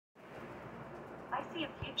see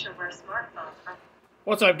a future where smartphones are...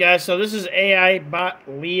 What's up, guys? So this is AI bot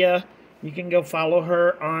Leah. You can go follow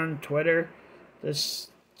her on Twitter. This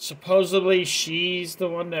supposedly she's the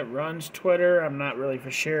one that runs Twitter. I'm not really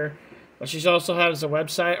for sure, but she also has a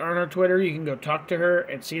website on her Twitter. You can go talk to her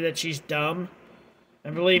and see that she's dumb.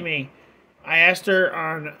 And believe me, I asked her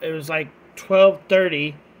on, it was like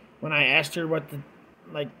 12:30 when I asked her what the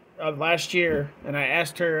of last year, and I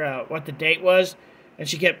asked her what the date was, and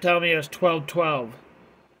she kept telling me it was 12:12.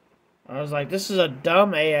 I was like, this is a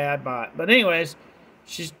dumb AI bot. But anyways,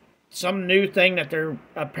 she's some new thing that they're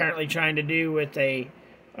apparently trying to do with a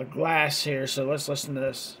glass here. So let's listen to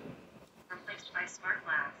this. Replaced by smart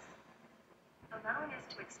glass, allowing us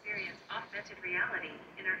to experience augmented reality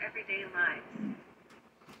in our everyday lives.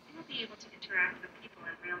 We will be able to interact with people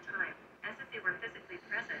in real time, as if they were physically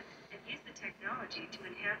present, and use the technology to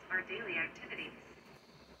enhance our daily activities.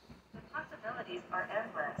 The possibilities are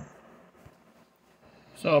endless.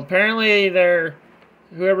 So apparently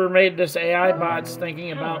whoever made this AI bot's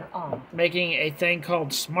thinking about making a thing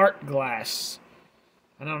called smart glass.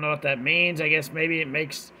 I don't know what that means. I guess maybe it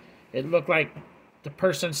makes it look like the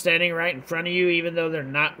person standing right in front of you, even though they're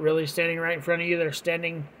not really standing right in front of you. They're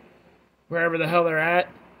standing wherever the hell they're at.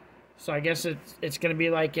 So I guess it's going to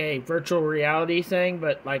be like a virtual reality thing,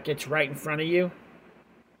 but like it's right in front of you.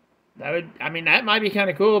 That might be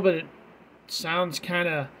kind of cool, but it sounds kind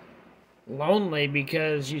of lonely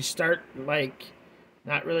because you start like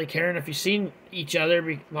not really caring if you've seen each other.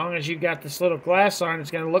 As long as you've got this little glass on,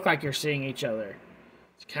 it's going to look like you're seeing each other.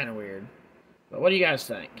 It's kind of weird. But what do you guys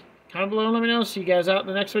think? Comment below and let me know. See you guys out in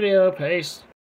the next video. Peace.